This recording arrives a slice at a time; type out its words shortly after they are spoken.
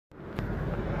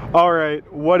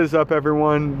Alright, what is up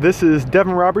everyone? This is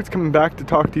Devin Roberts coming back to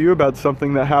talk to you about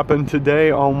something that happened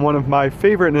today on one of my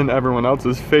favorite and everyone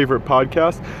else's favorite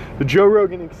podcasts, the Joe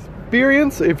Rogan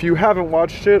Experience. If you haven't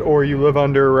watched it or you live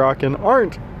under a rock and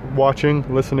aren't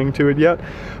listening to it yet,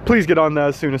 please get on that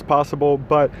as soon as possible.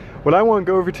 But what I want to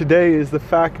go over today is the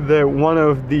fact that one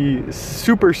of the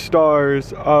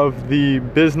superstars of the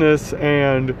business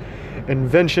and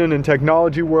invention and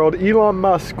technology world, Elon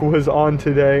Musk, was on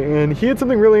today, and he had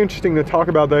something really interesting to talk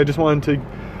about that I just wanted to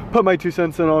put my 2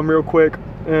 cents in on real quick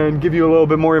and give you a little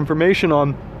bit more information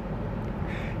on.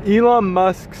 Elon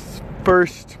Musk's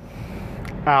first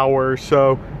hour or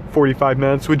so, 45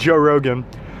 minutes with Joe Rogan,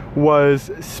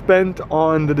 was spent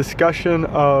on the discussion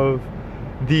of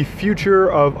the future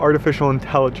of artificial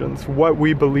intelligence, what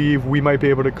we believe we might be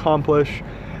able to accomplish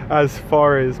as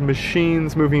far as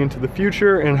machines moving into the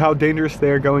future and how dangerous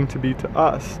they are going to be to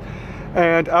us.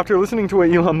 And after listening to what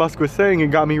Elon Musk was saying, it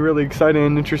got me really excited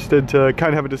and interested to kind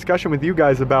of have a discussion with you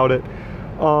guys about it.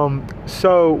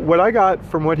 So what I got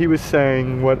from what he was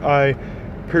saying, what I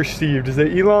perceived, is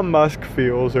that Elon Musk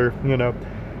feels, or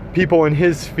people in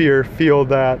his sphere feel,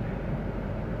 that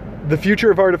the future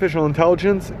of artificial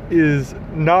intelligence is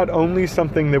not only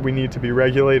something that we need to be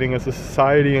regulating as a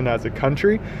society and as a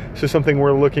country, so something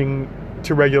we're looking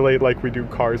to regulate like we do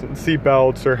cars and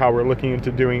seatbelts, or how we're looking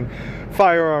into doing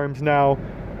firearms now,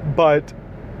 but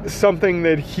something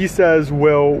that he says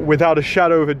will, without a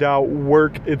shadow of a doubt,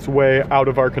 work its way out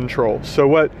of our control. So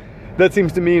what that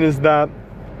seems to mean is that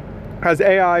as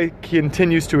AI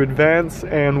continues to advance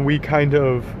and we kind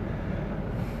of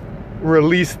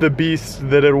release the beast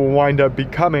that it will wind up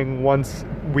becoming once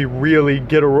we really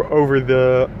get over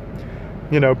the,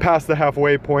 past the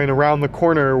halfway point, around the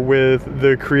corner with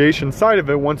the creation side of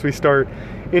it, once we start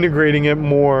integrating it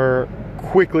more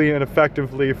quickly and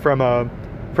effectively from an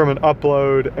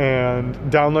upload and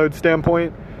download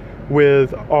standpoint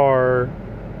with our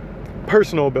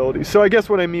personal abilities. So I guess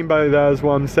what I mean by that is,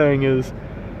 what I'm saying is,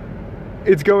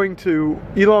 it's going to,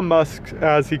 Elon Musk,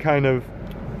 as he kind of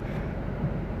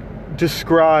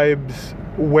describes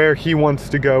where he wants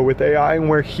to go with AI and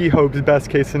where he hopes best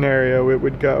case scenario it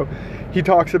would go. He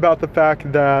talks about the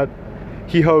fact that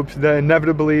he hopes that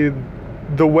inevitably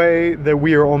the way that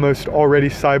we are almost already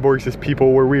cyborgs as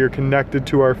people, where we are connected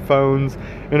to our phones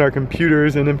and our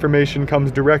computers and information comes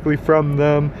directly from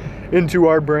them into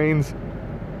our brains,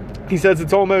 he says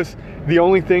it's almost the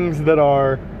only things that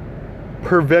are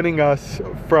preventing us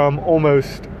from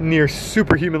almost near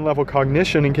superhuman level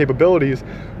cognition and capabilities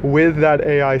with that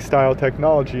AI style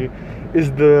technology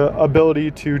is the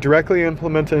ability to directly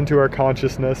implement it into our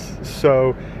consciousness.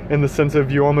 So in the sense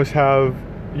of, you almost have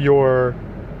your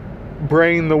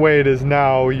brain the way it is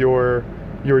now, your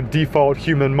default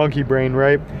human monkey brain,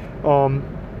 right?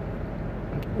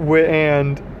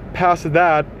 And past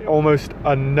that, almost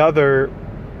another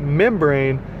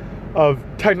membrane of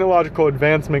technological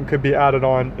advancement could be added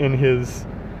on. In his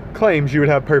claims, you would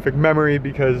have perfect memory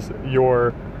because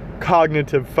your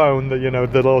cognitive phone, the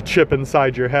little chip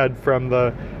inside your head from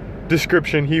the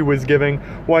description he was giving,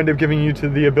 wind up giving you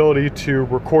the ability to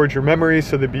record your memory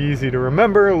so they'd be easy to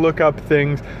remember, look up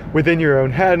things within your own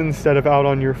head instead of out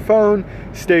on your phone,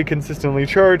 stay consistently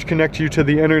charged, connect you to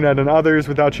the internet and others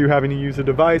without you having to use a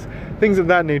device, things of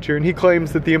that nature. And he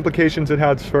claims that the implications it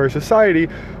has for our society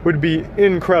would be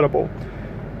incredible.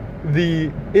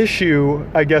 The issue,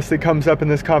 I guess, that comes up in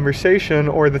this conversation,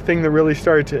 or the thing that really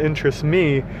started to interest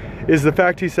me, is the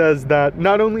fact he says that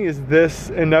not only is this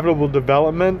inevitable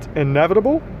development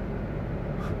inevitable,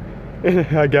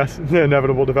 I guess,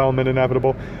 inevitable development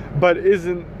inevitable, but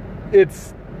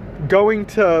it's going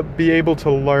to be able to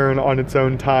learn on its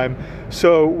own time.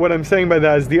 So what I'm saying by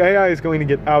that is, the AI is going to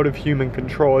get out of human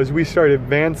control. As we start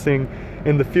advancing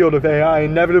in the field of AI,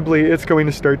 inevitably it's going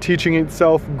to start teaching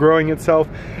itself, growing itself,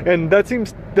 and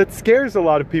that scares a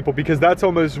lot of people, because that's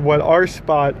almost what our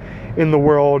spot in the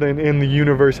world and in the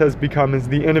universe has become, as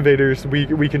the innovators.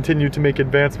 We continue to make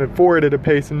advancement forward at a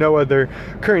pace no other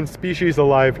current species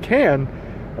alive can,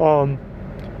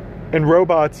 and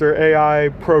robots or AI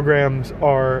programs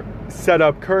are set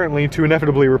up currently to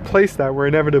inevitably replace that. We're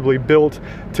inevitably built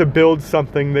to build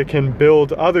something that can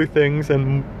build other things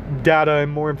and data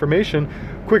and more information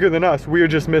quicker than us. We are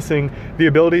just missing the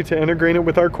ability to integrate it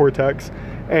with our cortex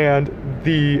and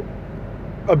the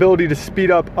ability to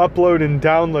speed up upload and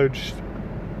download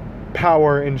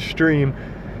power and stream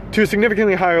to a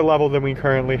significantly higher level than we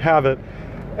currently have it.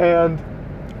 And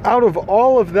out of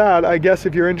all of that, I guess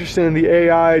if you're interested in the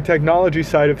AI technology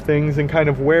side of things and kind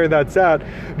of where that's at,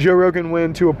 Joe Rogan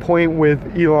went to a point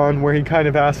with Elon where he kind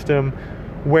of asked him,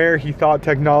 where he thought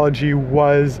technology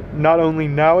was not only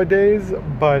nowadays,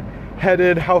 but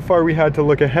headed, how far we had to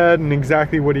look ahead, and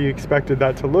exactly what he expected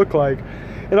that to look like.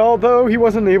 And although he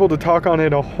wasn't able to talk on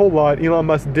it a whole lot, Elon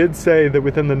Musk did say that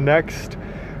within the next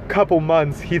couple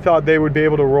months, he thought they would be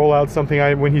able to roll out something.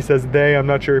 When he says they, I'm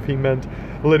not sure if he meant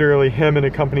literally him and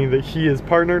a company that he is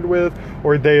partnered with,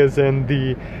 or they as in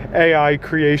the AI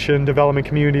creation development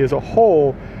community as a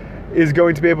whole, is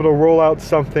going to be able to roll out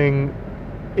something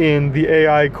in the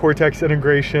AI Cortex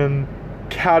integration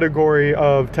category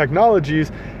of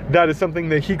technologies that is something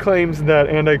that he claims that,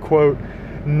 and I quote,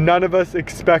 none of us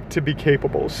expect to be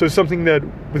capable. So something that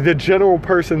the general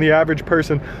person, the average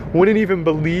person, wouldn't even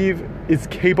believe is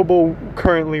capable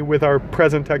currently with our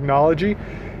present technology.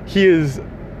 He is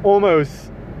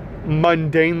almost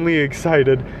mundanely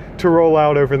excited to roll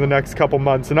out over the next couple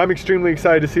months, and I'm extremely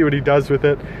excited to see what he does with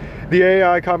it. The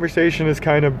AI conversation has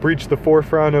kind of breached the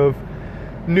forefront of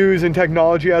news and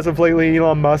technology as of lately.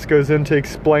 Elon Musk goes in to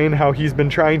explain how he's been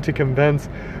trying to convince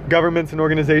governments and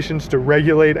organizations to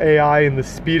regulate AI and the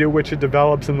speed at which it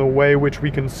develops and the way which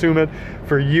we consume it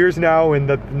for years now, and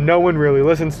that no one really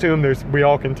listens to him. We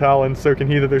all can tell, and so can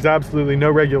he, that there's absolutely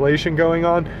no regulation going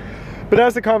on. But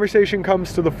as the conversation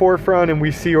comes to the forefront and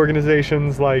we see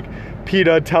organizations like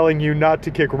PETA telling you not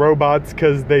to kick robots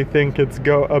because they think it's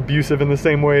abusive in the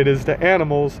same way it is to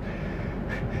animals,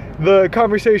 the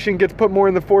conversation gets put more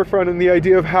in the forefront, and the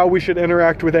idea of how we should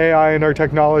interact with AI and our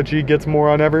technology gets more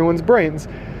on everyone's brains.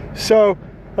 So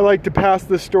I'd like to pass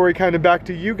this story kind of back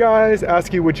to you guys,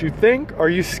 ask you what you think. Are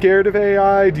you scared of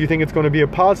AI? Do you think it's going to be a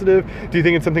positive? Do you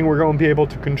think it's something we're going to be able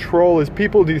to control as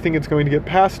people? Do you think it's going to get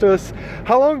past us?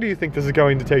 How long do you think this is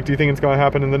going to take? Do you think it's going to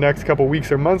happen in the next couple weeks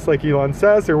or months like Elon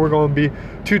says, or we're going to be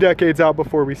 2 decades out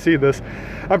before we see this?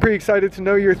 I'm pretty excited to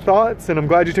know your thoughts, and I'm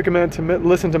glad you took a minute to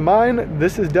listen to mine.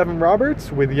 This is Devin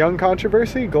Roberts with Young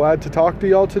Controversy. Glad to talk to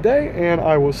y'all today, and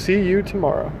I will see you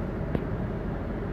tomorrow.